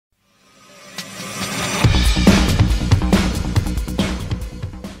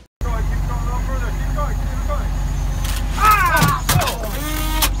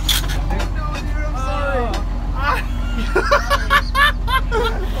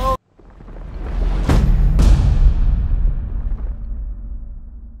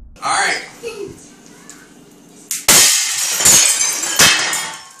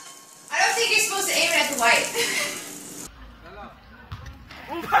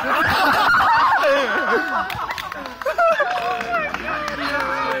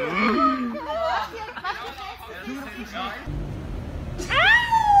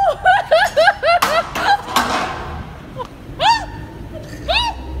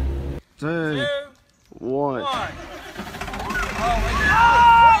Two, one. Oh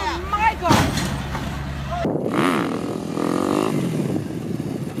my God!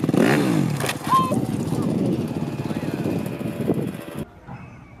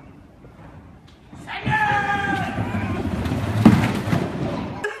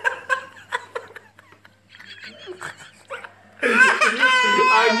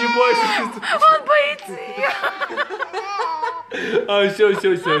 You boys. Oh, show.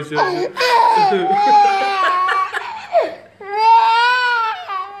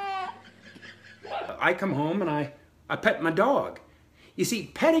 I come home and I pet my dog. You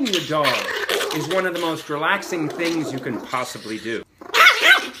see, petting your dog is one of the most relaxing things you can possibly do.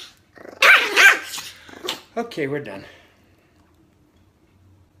 Okay, we're done.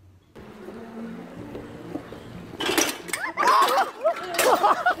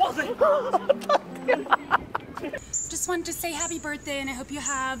 Just wanted to say happy birthday, and I hope you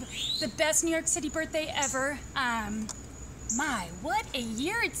have the best New York City birthday ever. My, what a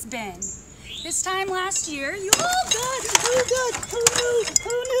year it's been. This time last year, you... Oh, God! Oh, God! Oh, no!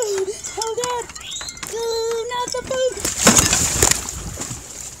 Oh, no! Oh, God! Oh, not the food!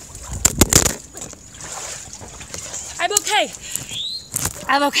 I'm okay.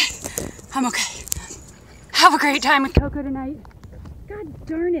 I'm okay. I'm okay. Have a great time with Coco tonight. God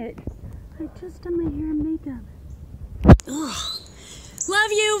darn it. I just done my hair and makeup. Ugh.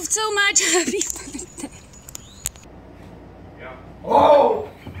 Love you so much. Happy birthday. Yeah. Oh!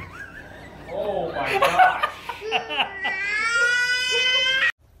 Oh my gosh.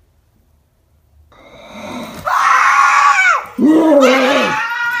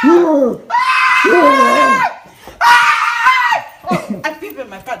 I peed in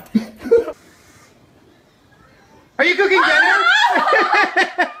my pants. Are you cooking dinner?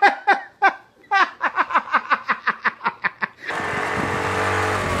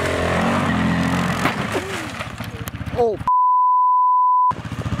 Oh.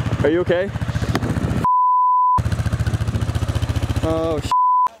 Are you okay? Oh, sh.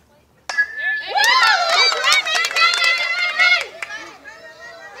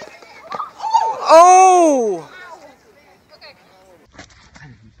 Oh!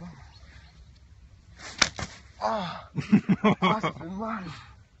 Oh, must have been mine.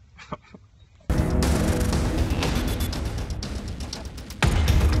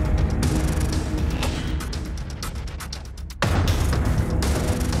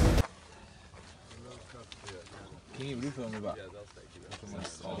 Can you refill me back? Yeah, they'll take you.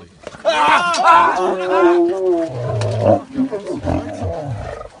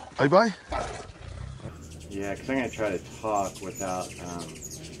 Bye bye. Yeah, because I'm going to try to talk without,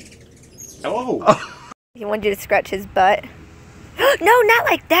 Oh! He wanted you to scratch his butt. No, not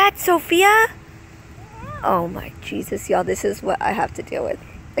like that, Sophia! Oh my Jesus, y'all, this is what I have to deal with.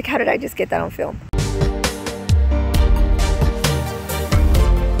 Like, how did I just get that on film?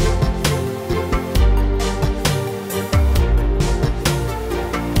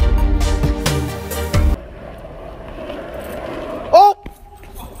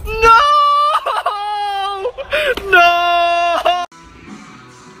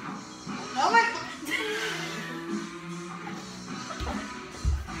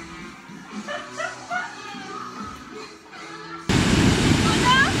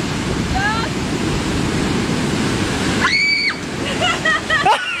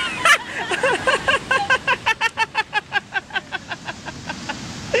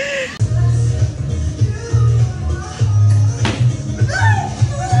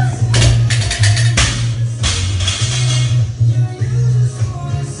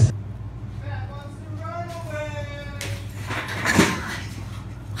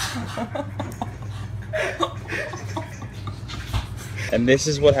 And this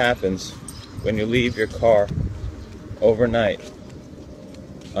is what happens when you leave your car overnight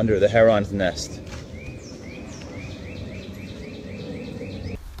under the heron's nest.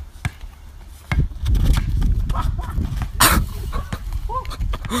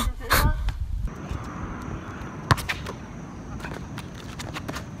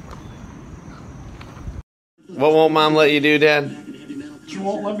 What won't Mom let you do, Dad? She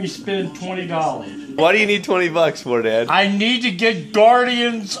won't let me spend $20. Why do you need 20 bucks for, Dad? I need to get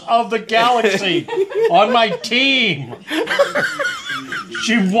Guardians of the Galaxy on my team.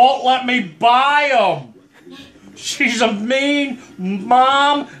 She won't let me buy them. She's a mean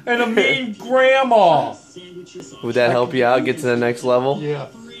mom and a mean grandma. Would that help you out, get to the next level? Yeah.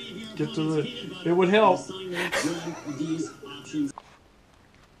 Get to the. It would help.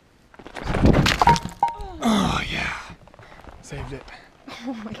 Oh yeah, saved it.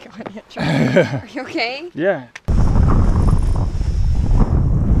 Oh my god, yeah, are you okay? Yeah.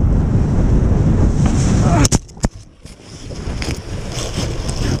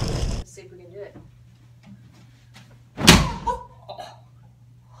 Let's see if we can do it.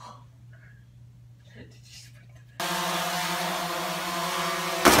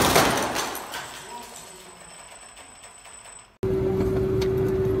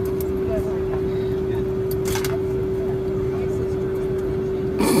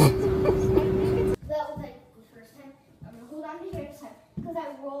 Because I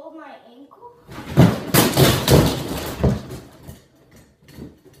rolled my ankle.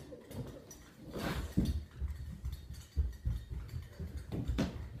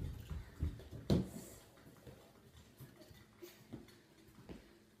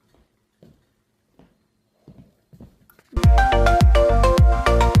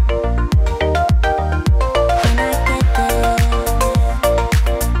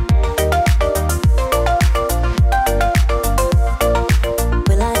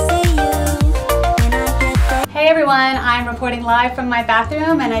 Hey everyone, I'm reporting live from my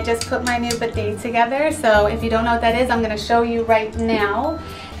bathroom and I just put my new bidet together. So if you don't know what that is, I'm going to show you right now.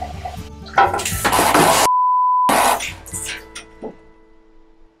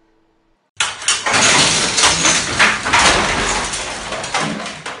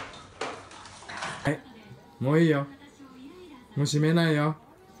 Hey, もういいよ。もう閉めないよ。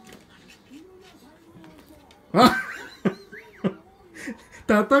あ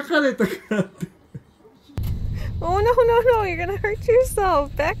叩かれたからって。Oh no, no, no, you're gonna hurt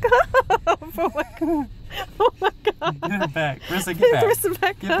yourself. Back up. Oh my god. Oh my god. Get her back. Rissa, get back. Rissa,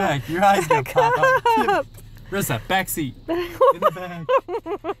 back get up. back. Your eyes gonna pop out. Up. Rissa, back seat. In the back.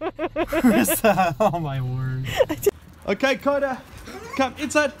 Rissa, oh my word. Okay, Coda. Come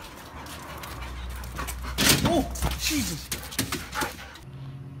inside. Oh, Jesus.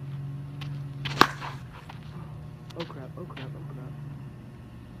 Oh crap, oh crap, oh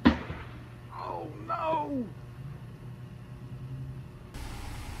crap. Oh no!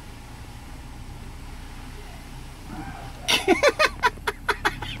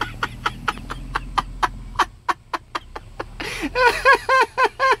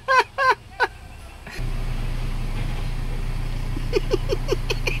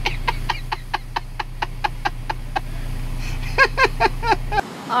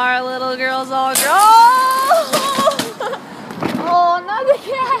 Our little girl's all grown. Oh, not the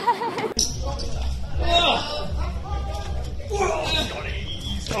cat.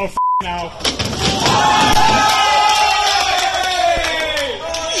 Oh, f now.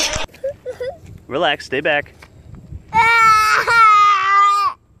 Relax, stay back.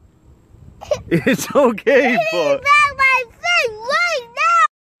 It's okay, but. My face right now.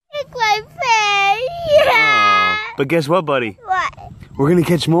 It's my face. Yeah. But guess what, buddy? What? We're gonna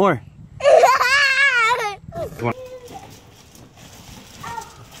catch more.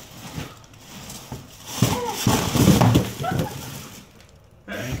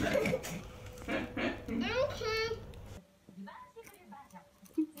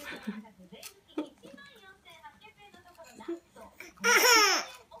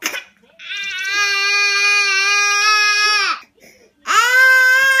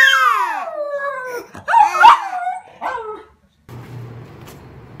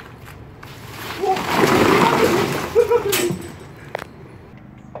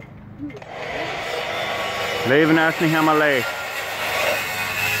 Leven naast niet helemaal leeg.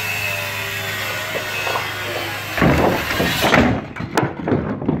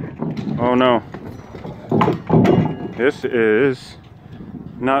 Oh no. This is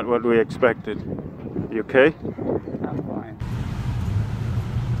not what we expected. You okay? I'm fine.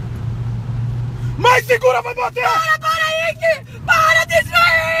 Mais segura pra bater! Para, Rick! Para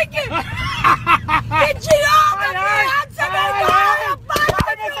distrair, Rick! Que tirou, criança, vergonha!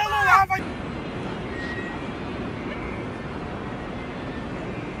 Para de filmar!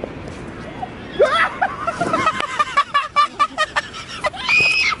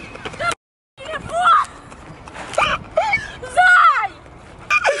 Sai!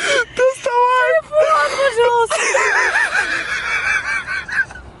 Das dauert!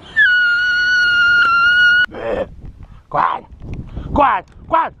 Quiet! Quiet!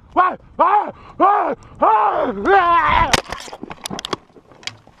 Quiet! Quiet!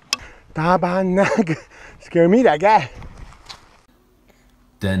 Tabanag! Scare me, that guy.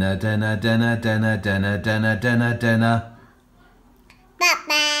 Dinner, dinner, dinner, dinner, dinner, dinner, dinner, dinner.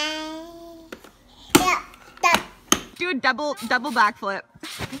 Bye-bye. Yep. Do a double backflip.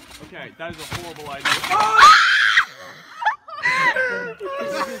 Okay, that is a horrible idea.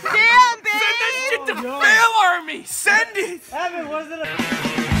 Damn, babe! Send that shit to Fail Army! Send it! Evan, wasn't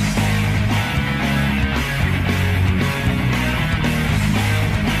it?